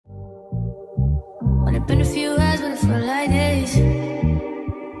Only been a few hours, but it felt like days.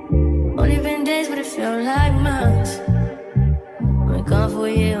 Only been days, but it felt like months. Been gone for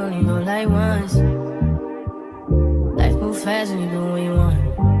a year, only know like once. Life moves fast when you do what you want.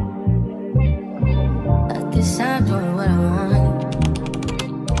 At this time, doing what I want.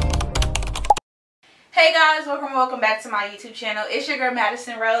 Hey guys, welcome back to my YouTube channel. It's your girl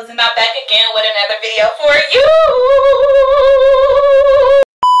Madison Rose, and I'm back again with another video for you.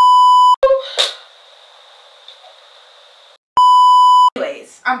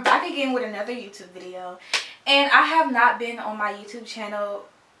 Anyways, I'm back again with another YouTube video, and I have not been on my YouTube channel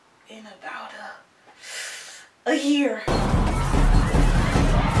in about a year.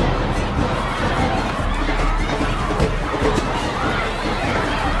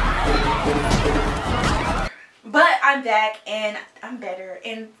 But I'm back and I'm better,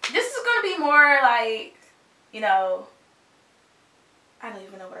 and this is gonna be more like, you know, I don't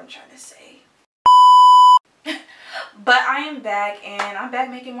even know what I'm trying to say. But I am back, and I'm back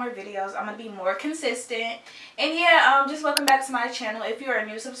making more videos. I'm gonna be more consistent. And yeah, just welcome back to my channel. If you're a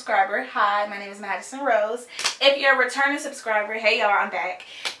new subscriber, hi, my name is Madison Rose. If you're a returning subscriber, hey y'all, I'm back.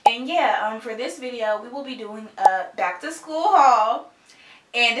 And yeah, for this video we will be doing a back to school haul.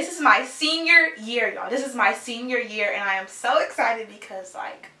 And this is my senior year, y'all. This is my senior year, and I am so excited because,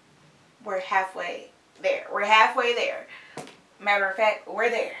 like, we're halfway there. We're halfway there. Matter of fact, we're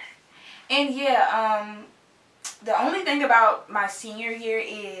there. And yeah, the only thing about my senior year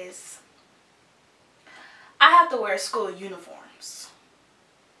is I have to wear school uniforms.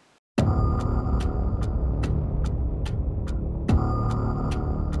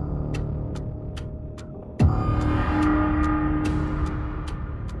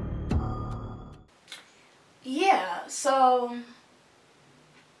 Yeah, so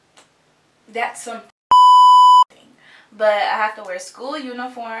that's something. But I have to wear school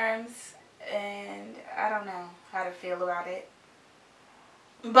uniforms, and I don't know how to feel about it.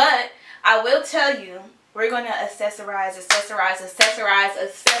 But I will tell you, we're going to accessorize.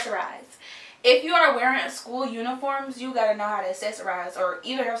 If you are wearing school uniforms, you got to know how to accessorize, or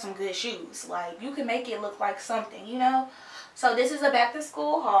either have some good shoes. Like, you can make it look like something, you know? So this is a back to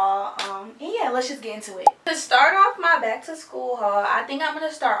school haul, and yeah, let's just get into it. To start off my back to school haul, I think I'm gonna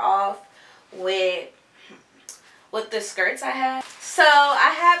start off with the skirts I have. So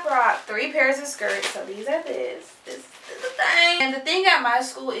I have brought 3 pairs of skirts. So these are this is the thing. And the thing at my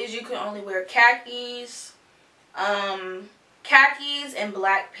school is you can only wear khakis and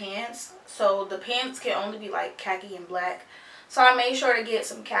black pants. So the pants can only be like khaki and black. So I made sure to get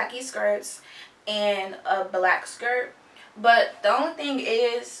some khaki skirts and a black skirt. But the only thing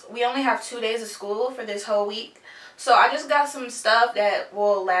is, we only have 2 days of school for this whole week. So I just got some stuff that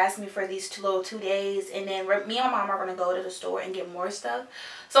will last me for these 2 days. And then me and my mom are going to go to the store and get more stuff.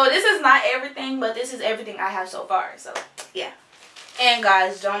 So this is not everything, but this is everything I have so far. So yeah. And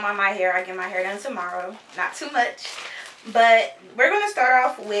guys, don't mind my hair. I get my hair done tomorrow. Not too much. But we're going to start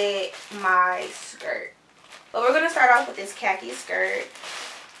off with my skirt. But we're going to start off with this khaki skirt.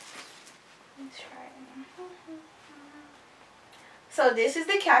 Let's try it. So this is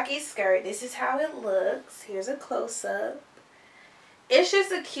the khaki skirt. This is how it looks. Here's a close-up. It's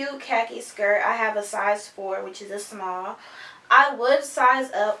just a cute khaki skirt. I have a size 4, which is a small. I would size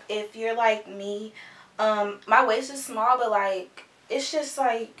up if you're like me. My waist is small, but like, it's just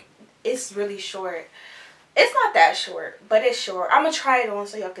like, it's really short. It's not that short, but it's short. I'm going to try it on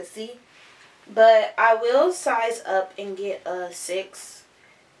so y'all can see. But I will size up and get a 6.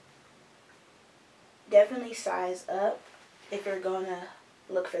 Definitely size up if you're gonna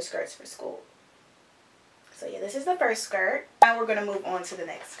look for skirts for school. So yeah, this is the first skirt. Now we're gonna move on to the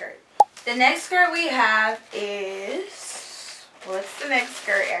next skirt. The next skirt we have is, what's the next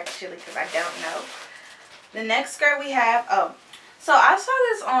skirt actually, because I don't know. The next skirt we have, so I saw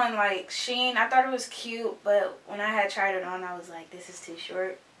this on like Shein. I thought it was cute, but when I had tried it on, I was like, this is too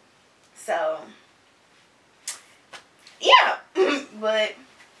short. So yeah. But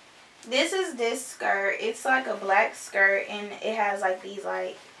this is this skirt. It's like a black skirt, and it has like these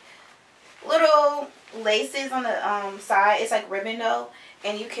like little laces on the side. It's like ribbon though,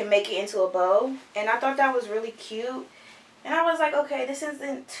 and you can make it into a bow. And I thought that was really cute. And I was like, okay, this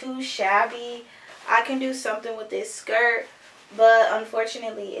isn't too shabby. I can do something with this skirt. But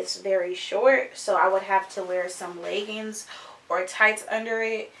unfortunately, it's very short, so I would have to wear some leggings or tights under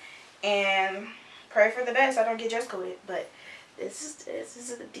it. And pray for the best I don't get dress coded. But this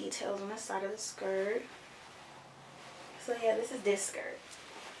is the details on the side of the skirt. So yeah, this is this skirt.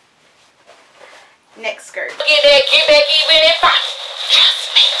 Next skirt. Get back even if I trust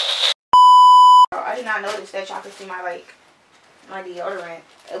me. I did not notice that y'all could see my my deodorant.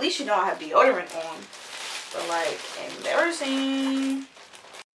 At least you know I have deodorant on. But like, embarrassing.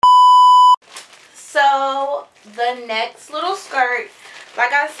 So the next little skirt,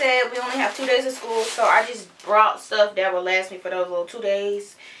 like I said, we only have 2 days of school, so I just brought stuff that will last me for those little 2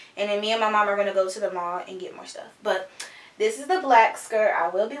 days. And then me and my mom are going to go to the mall and get more stuff. But this is the black skirt. I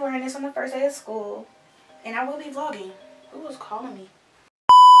will be wearing this on the first day of school. And I will be vlogging. Who was calling me?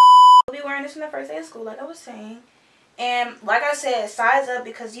 I will be wearing this on the first day of school, like I was saying. And like I said, size up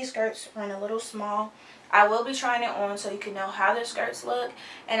because these skirts run a little small. I will be trying it on so you can know how the skirts look.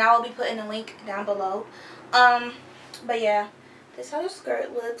 And I will be putting a link down below. But yeah, this is how the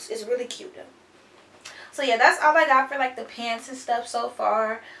skirt looks. It's really cute though. So yeah, that's all I got for like the pants and stuff so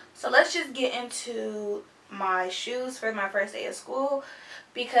far. So let's just get into my shoes for my first day of school.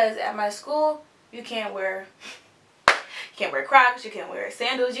 Because at my school, you can't wear Crocs, you can't wear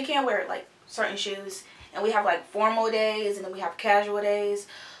sandals, you can't wear like certain shoes. And we have like formal days and then we have casual days.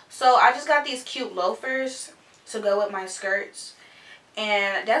 So I just got these cute loafers to go with my skirts.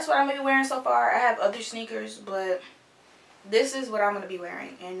 And that's what I'm going to be wearing so far. I have other sneakers, but this is what I'm going to be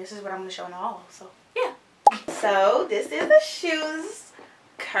wearing. And this is what I'm going to show in the haul. So yeah. So this is the shoes.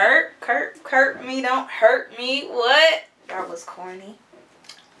 Kurt me, don't hurt me. What? That was corny.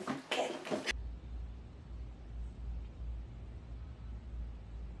 Okay.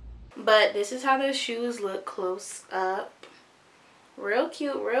 But this is how the shoes look close up. Real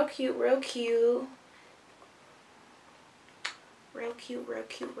cute, real cute, real cute. Real cute, real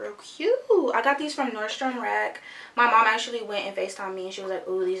cute, real cute. I got these from Nordstrom Rack. My mom actually went and FaceTimed me and she was like,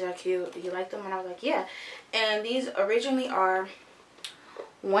 "Ooh, these are cute. Do you like them?" And I was like, "Yeah." And these originally are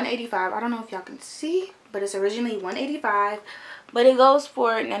 $185. I don't know if y'all can see, but it's originally $185. But it goes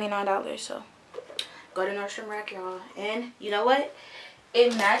for $99. So go to Nordstrom Rack, y'all. And you know what?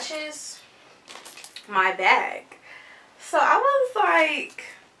 It matches my bag. So I was like,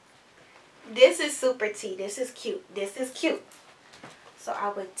 this is super tea. This is cute. This is cute. So I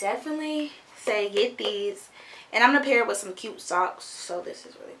would definitely say get these. And I'm going to pair it with some cute socks. So this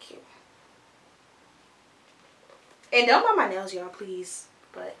is really cute. And don't mind my nails, y'all, please.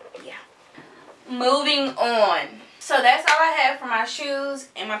 But yeah. Moving on. So that's all I have for my shoes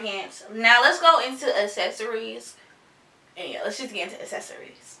and my pants. Now let's go into accessories. And yeah, let's just get into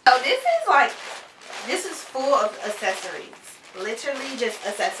accessories. So this is full of accessories. Literally just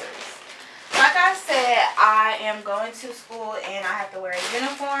accessories. Like I said, I am going to school and I have to wear a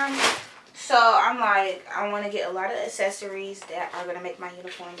uniform. So I'm like, I want to get a lot of accessories that are going to make my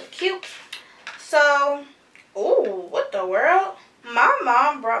uniform look cute. So, oh, what the world? My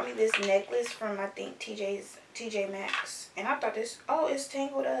mom brought me this necklace from, I think, TJ Maxx. And I thought this, oh, it's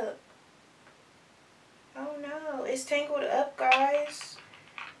tangled up. Oh no, it's tangled up, guys.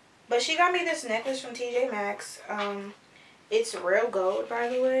 But she got me this necklace from TJ Maxx. It's real gold, by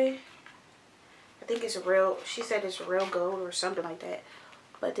the way. I think it's real. She said it's real gold or something like that.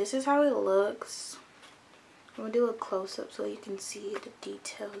 But this is how it looks. I'm gonna do a close-up so you can see the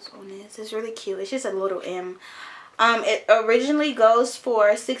details on this. It's really cute. It's just a little M. It originally goes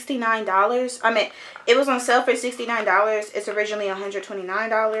for $69. I mean, it was on sale for $69. It's originally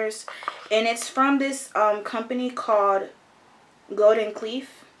 $129. And it's from this company called Golden Cleef.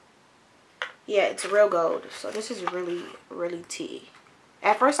 Yeah, it's real gold. So this is really, really tea.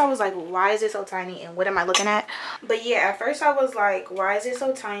 At first I was like, why is it so tiny and what am I looking at? But yeah, at first I was like, why is it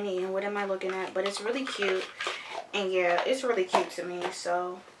so tiny and what am I looking at? But it's really cute. And yeah, it's really cute to me.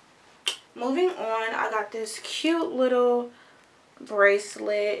 So moving on, I got this cute little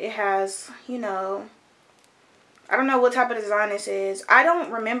bracelet. It has, you know, I don't know what type of design this is. I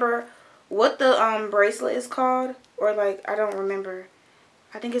don't remember what the bracelet is called, or like, I don't remember.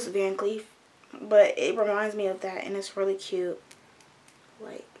 I think it's Van Cleef, but it reminds me of that and it's really cute.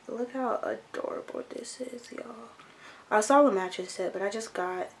 Like, look how adorable this is, y'all. I saw the matching set, but I just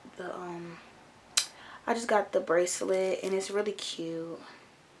got the bracelet and it's really cute.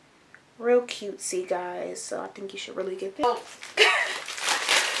 Real cutesy, guys. So I think you should really get this. Oh.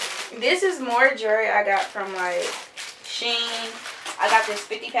 This is more jewelry I got from like Shein. I got this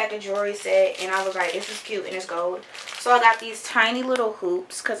 50-pack of jewelry set and I was like, this is cute and it's gold. So I got these tiny little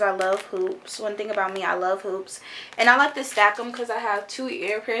hoops because I love hoops. One thing about me, I love hoops. And I like to stack them because I have 2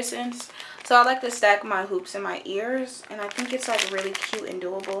 ear piercings. So I like to stack my hoops in my ears. And I think it's like really cute and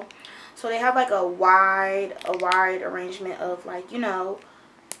doable. So they have like a wide arrangement of like, you know,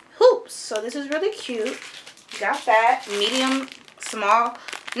 hoops. So this is really cute. Got that. Medium, small.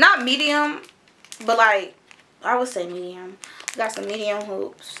 Not medium, but like, I would say medium. Got some medium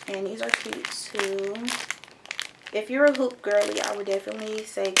hoops. And these are cute too. If you're a hoop girly, I would definitely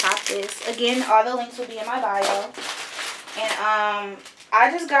say cop this. Again, all the links will be in my bio. And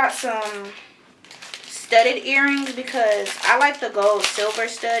I just got some studded earrings because I like the gold silver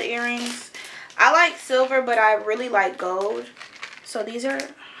stud earrings. I like silver, but I really like gold. So these are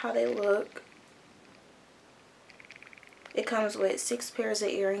how they look. It comes with 6 pairs of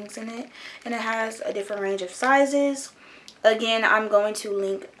earrings in it, and it has a different range of sizes. Again, I'm going to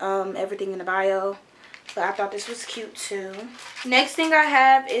link everything in the bio, but I thought this was cute too. Next thing I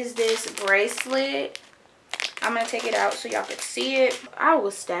have is this bracelet. I'm going to take it out so y'all can see it. I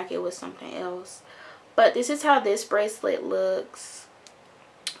will stack it with something else. But this is how this bracelet looks.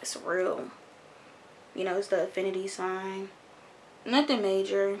 It's real. You know, it's the infinity sign. Nothing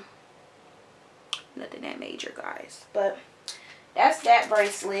major. Nothing that major, guys. But that's that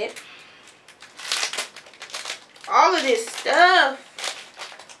bracelet. All of this stuff.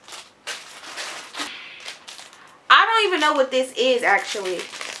 I don't even know what this is, actually.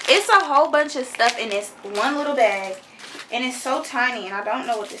 It's a whole bunch of stuff in this one little bag. And it's so tiny, and I don't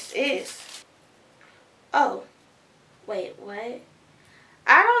know what this is. Oh. Wait, what?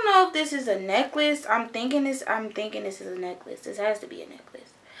 I don't know if this is a necklace. I'm thinking this is a necklace. This has to be a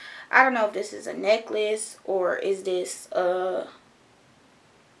necklace. I don't know if this is a necklace or is this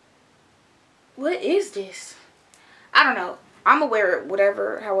what is this? I don't know. I'm gonna wear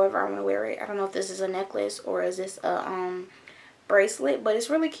it however I'm gonna wear it. I don't know if this is a necklace or is this a bracelet, but it's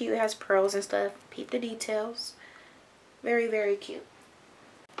really cute. It has pearls and stuff. Peep the details. Very, very cute.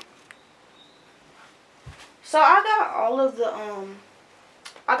 So I got all of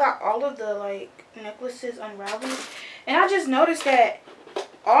the like necklaces unraveled, and I just noticed that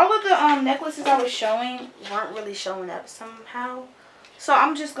all of the necklaces I was showing weren't really showing up somehow. So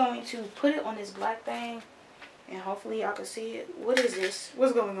I'm just going to put it on this black thing, and hopefully y'all can see it. What is this?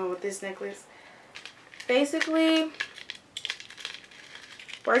 What's going on with this necklace? Basically,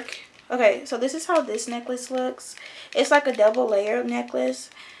 okay, so this is how this necklace looks. It's like a double layer necklace.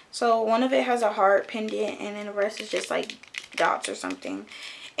 So one of it has a heart pendant, and then the rest is just like dots or something.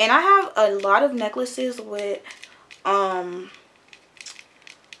 And I have a lot of necklaces with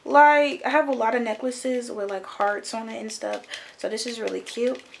like I have a lot of necklaces with like hearts on it and stuff. So this is really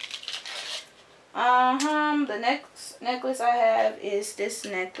cute. The next necklace I have is this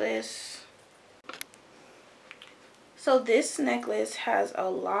necklace. So this necklace has a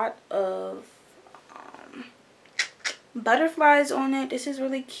lot of butterflies on it. This is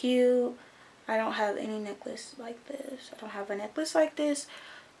really cute. I don't have any necklace like this. I don't have a necklace like this.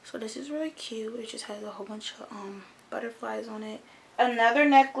 So this is really cute. It just has a whole bunch of butterflies on it. Another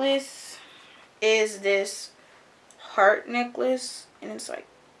necklace is this heart necklace, and it's like,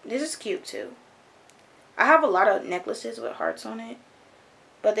 this is cute too. I have a lot of necklaces with hearts on it,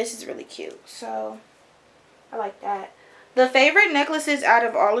 but this is really cute, so I like that. The favorite necklaces out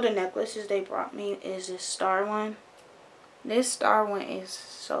of all of the necklaces they brought me is this star one. This star one is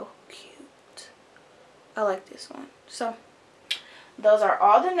so cute. I like this one. So those are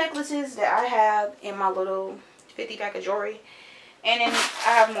all the necklaces that I have in my little 50 pack of jewelry. And then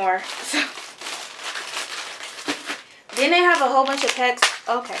I have more. So then they have a whole bunch of packs.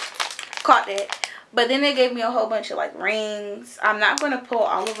 Okay, caught that. But then they gave me a whole bunch of like rings. I'm not going to pull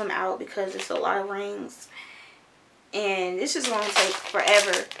all of them out because it's a lot of rings. And this is going to take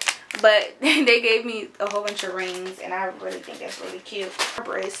forever. But they gave me a whole bunch of rings, and I really think that's really cute.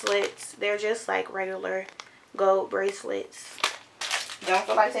 Bracelets. They're just like regular gold bracelets. Don't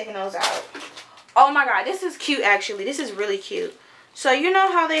feel like taking those out. Oh my god, this is cute actually. This is really cute. So you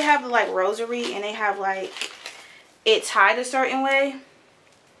know how they have like rosary and they have like it tied a certain way?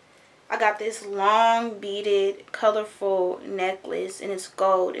 I got this long beaded colorful necklace, and it's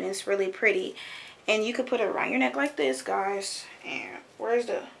gold, and it's really pretty. And you could put it around your neck like this, guys. And where's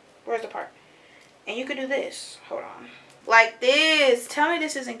the part? And you could do this. Hold on. Like this. Tell me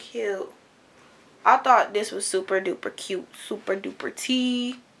this isn't cute. I thought this was super duper cute. Super duper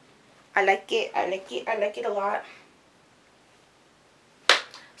tea. I like it. I like it. I like it a lot.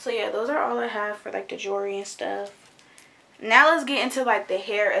 So yeah, those are all I have for like the jewelry and stuff. Now let's get into like the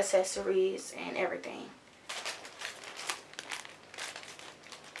hair accessories and everything.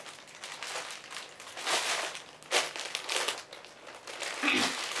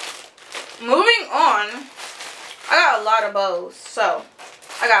 Moving on, I got a lot of bows. So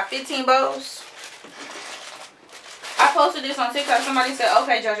I got 15 bows. I posted this on TikTok. Somebody said,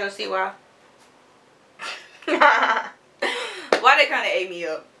 okay, JoJo Siwa. Why they kind of ate me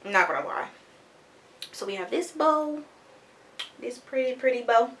up. I'm not gonna lie. So we have this bow. This pretty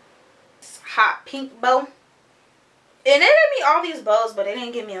bow. This hot pink bow. And they gave me all these bows, but they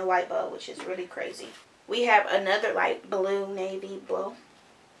didn't give me a white bow, which is really crazy. We have another like blue navy bow.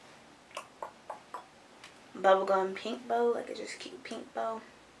 bubblegum pink bow, like a just cute pink bow.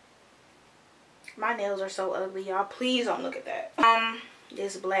 My nails are so ugly, y'all. Please don't look at that.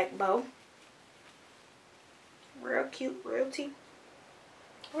 This black bow. Real cute, realty.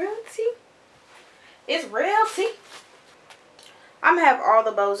 Realty. It's realty. I'm gonna have all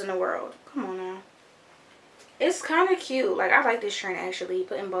the bows in the world. Come on now. It's kind of cute. Like, I like this trend actually,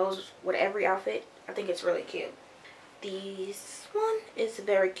 putting bows with every outfit. I think it's really cute. This one is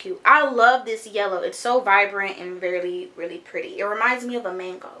very cute. I love this yellow. It's so vibrant and really, really pretty. It reminds me of a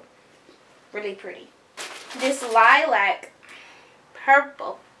mango. Really pretty. This lilac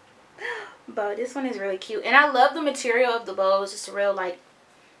purple bow. This one is really cute. And I love the material of the bows. It's real, like,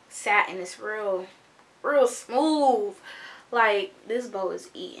 satin. It's real smooth. Like, this bow is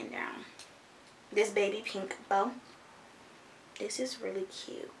eating down. This baby pink bow. This is really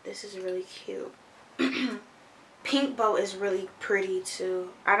cute. This is really cute. Pink bow is really pretty too.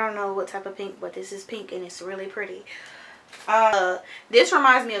 I don't know what type of pink, but this is pink and it's really pretty. This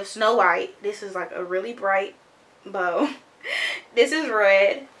reminds me of Snow White. This is like a really bright bow. This is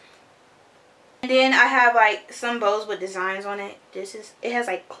red. And then I have like some bows with designs on it. It has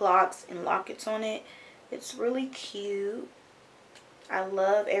like clocks and lockets on it. It's really cute. I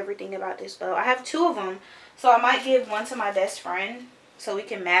love everything about this bow. I have 2 of them, so I might give one to my best friend so we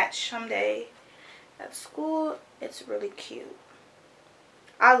can match someday at school. It's really cute.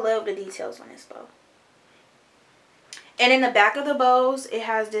 I love the details on this bow. And in the back of the bows, it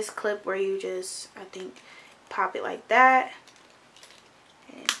has this clip where you just, I think, pop it like that.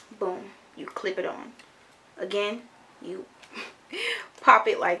 And boom, you clip it on. Again, you pop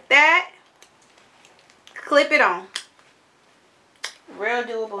it like that. Clip it on. Real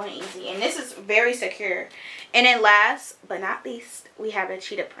doable and easy. And this is very secure. And then last but not least, we have a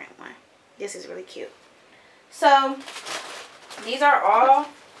cheetah print one. This is really cute. So, these are all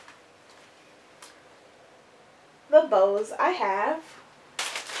the bows I have.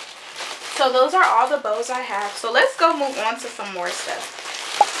 So those are all the bows I have. So let's go move on to some more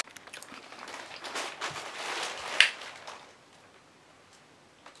stuff.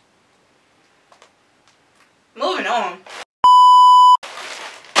 Moving on.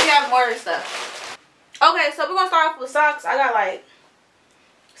 We have more stuff. Okay, so we're gonna start off with socks. I got like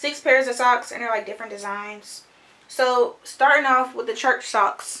 6 pairs of socks and they're like different designs. So starting off with the church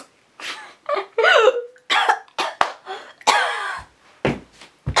socks.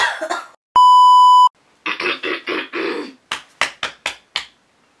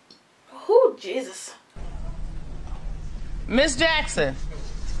 Oh, Jesus. Miss Jackson.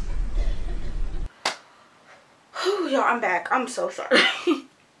 Oh, y'all, I'm back. I'm so sorry.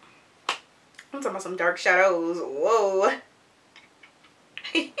 I'm talking about some dark shadows. Whoa.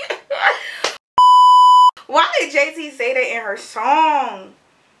 Why did JT say that in her song?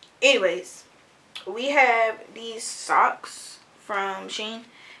 Anyways, we have these socks from Shein,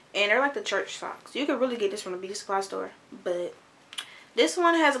 and they're like the church socks. You could really get this from the beauty supply store, but this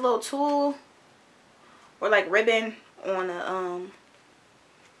one has a little tulle or like ribbon on the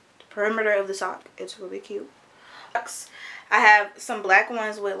perimeter of the sock. It's really cute. I have some black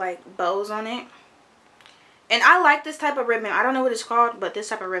ones with like bows on it, and I like this type of ribbon. I don't know what it's called, but this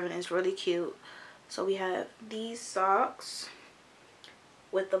type of ribbon is really cute. So we have these socks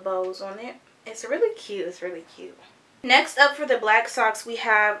with the bows on it. It's really cute. It's really cute. Next up for the black socks, we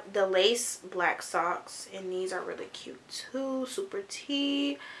have the lace black socks, and these are really cute too. Super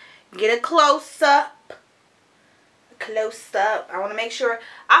tea. Get a close up. Close up. I want to make sure.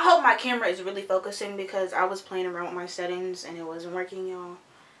 I hope my camera is really focusing because I was playing around with my settings and it wasn't working, y'all.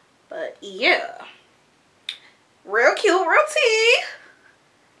 But yeah, real cute, real tea.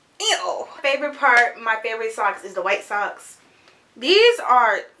 Ew. Favorite part, my favorite socks is the white socks. These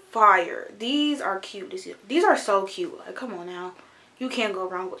are fire. These are cute. These are so cute. Like, come on now, you can't go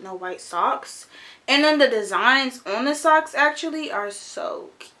wrong with no white socks. And then the designs on the socks actually are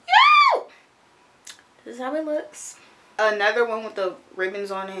so cute. This is how it looks. Another one with the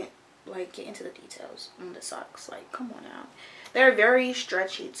ribbons on it. Like, get into the details on the socks. Like, come on now. They're very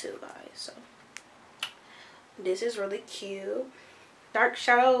stretchy too, guys. So this is really cute. Dark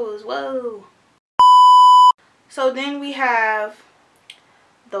shadows. Whoa. So then we have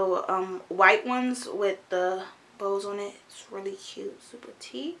the white ones with the bows on it. It's really cute. Super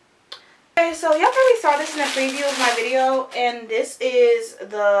tea. Okay, so y'all probably saw this in the preview of my video, and this is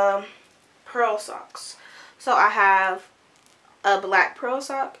the pearl socks. So I have a black pearl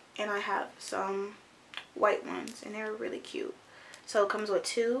sock and I have some white ones, and they're really cute. So it comes with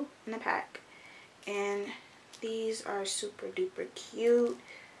 2 in the pack, and these are super duper cute.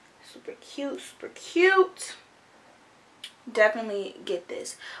 Super cute, super cute. definitely get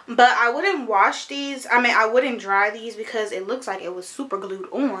this. But I wouldn't wash these. I mean, I wouldn't dry these because it looks like it was super glued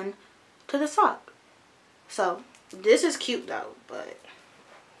on to the sock. So this is cute though, but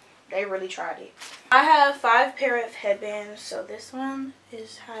they really tried it. I have 5 pair of headbands. So this one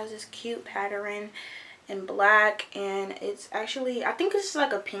has this cute pattern in black, and it's actually, I think it's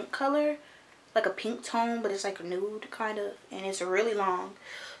like a pink color, like a pink tone, but it's like a nude kind of, and it's really long.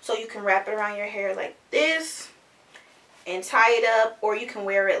 So you can wrap it around your hair like this and tie it up, or you can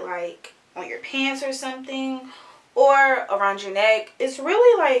wear it like on your pants or something, or around your neck. It's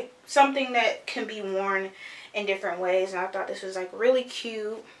really like something that can be worn in different ways, and I thought this was like really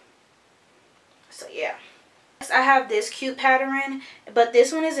cute. So yeah. Next, I have this cute pattern, but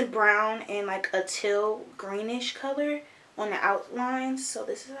this one is in brown and like a teal greenish color on the outlines. So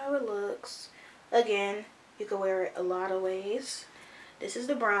this is how it looks. Again, you can wear it a lot of ways. This is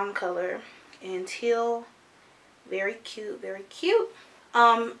the brown color and teal. Very cute, very cute.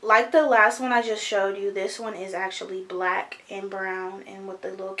 Like the last one I just showed you, this one is actually black and brown and with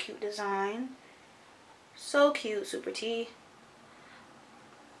the little cute design. So cute, super tea.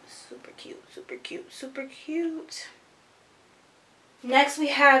 Super cute, super cute, super cute. Next we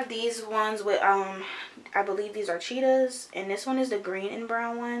have these ones with I believe these are cheetahs, and this one is the green and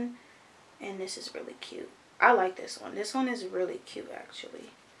brown one, and this is really cute. I like this one. This one is really cute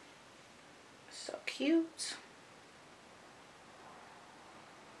actually. So cute.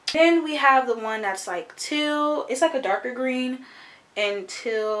 Then we have the one that's like teal. It's like a darker green and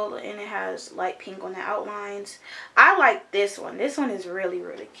teal, and it has light pink on the outlines. I like this one. This one is really,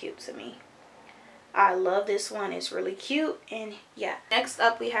 really cute to me. I love this one. It's really cute. And yeah, next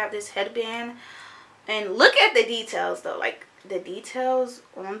up we have this headband, and look at the details though. Like the details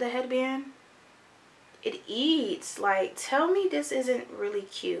on the headband, it eats. Like, tell me this isn't really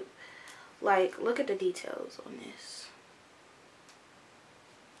cute. Like, look at the details on this.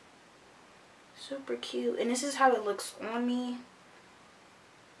 Super cute. And this is how it looks on me.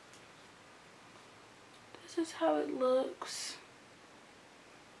 This is how it looks.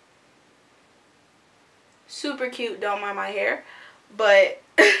 Super cute. Don't mind my hair, but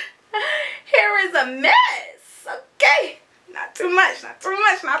hair is a mess. Okay, not too much, not too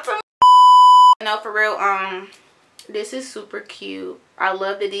much, not too much. No, for real, this is super cute. I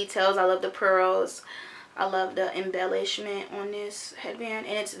love the details. I love the pearls. I love the embellishment on this headband,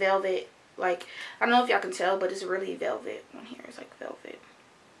 and it's velvet. Like, I don't know if y'all can tell, but it's really velvet on here. It's like velvet.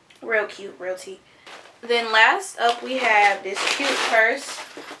 Real cute, real tea. Then last up we have this cute purse.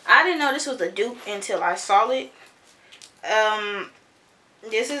 I didn't know this was a dupe until I saw it.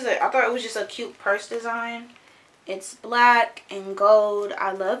 This is I thought it was just a cute purse design. It's black and gold.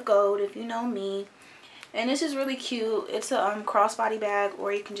 I love gold, if you know me. And this is really cute. It's a crossbody bag,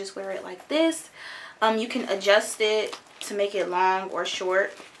 or you can just wear it like this. You can adjust it to make it long or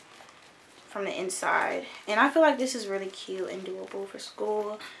short from the inside, and I feel like this is really cute and doable for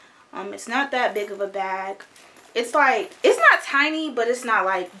school. It's not that big of a bag. It's like, it's not tiny, but it's not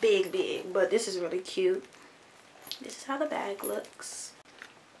like big, but this is really cute. This is how the bag looks.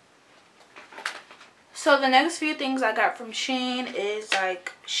 So the next few things I got from Shein is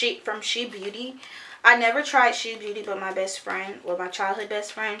like from She Beauty. I never tried She Beauty, but my best friend, or my childhood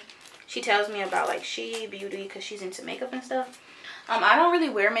best friend, she tells me about like She Beauty because she's into makeup and stuff. I don't really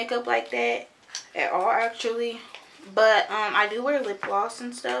wear makeup like that at all actually, but I do wear lip gloss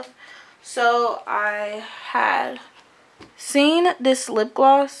and stuff. So I had seen this lip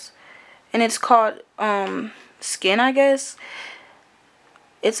gloss, and it's called Skin, I guess.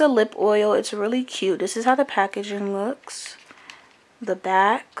 It's a lip oil. It's really cute. This is how the packaging looks, the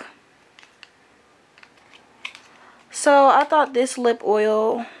back. So I thought this lip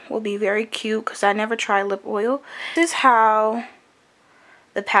oil would be very cute because I never tried lip oil. This is how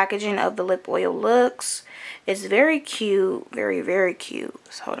the packaging of the lip oil looks. It's very cute, very cute.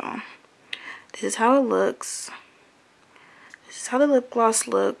 So hold on. This is how it looks. This is how the lip gloss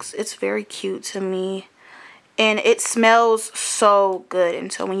looks. It's very cute to me, and it smells so good.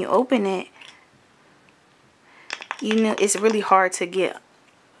 And so when you open it, you know, it's really hard to get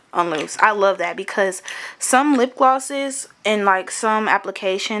unloose. I love that, because some lip glosses and like some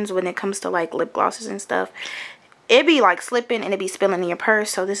applications, when it comes to like lip glosses and stuff, it be like slipping and it be spilling in your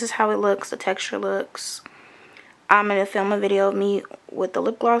purse. So this is how it looks. The texture looks. I'm going to film a video of me with the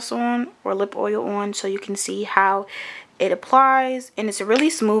lip gloss on, or lip oil on, so you can see how it applies. And it's really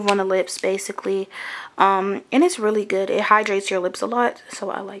smooth on the lips basically, and it's really good. It hydrates your lips a lot, so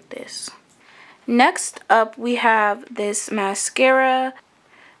I like this. Next up we have this mascara.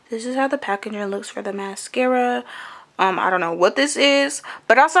 This is how the packaging looks for the mascara. I don't know what this is,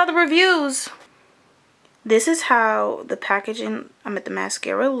 but I saw the reviews This is how the packaging, the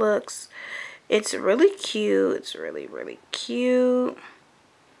mascara looks. It's really cute. It's really, really cute.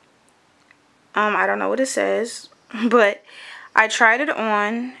 I don't know what it says, but I tried it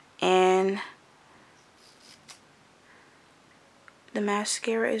on, and the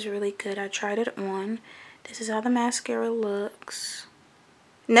mascara is really good. I tried it on. This is how the mascara looks.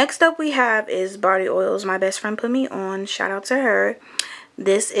 Next up we have is body oils. My best friend put me on. Shout out to her.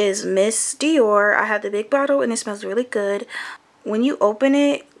 This is Miss Dior. I have the big bottle and it smells really good. When you open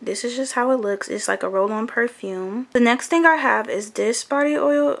it, this is just how it looks. It's like a roll-on perfume. The next thing I have is this body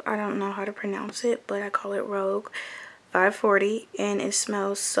oil. I don't know how to pronounce it, but I call it Rogue 540, and it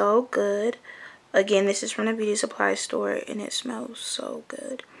smells so good. Again, this is from the beauty supply store and it smells so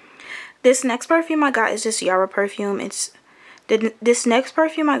good. This next perfume I got is this Yara perfume. This next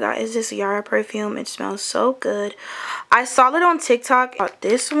perfume I got is this Yara perfume. It smells so good. I saw it on TikTok.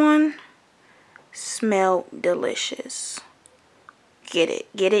 This one smelled delicious. Get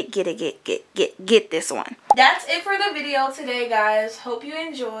it, get it, get it, get this one. That's it for the video today, guys. Hope you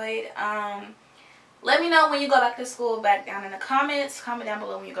enjoyed. Let me know when you go back to school back down in the comments. Comment down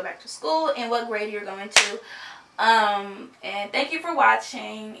below when you go back to school and what grade you're going to. And thank you for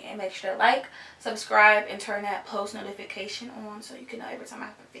watching, and make sure to like, subscribe, and turn that post notification on so you can know every time I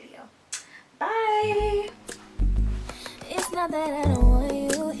have a video. Bye. It's not that I don't want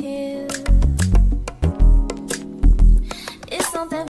you here.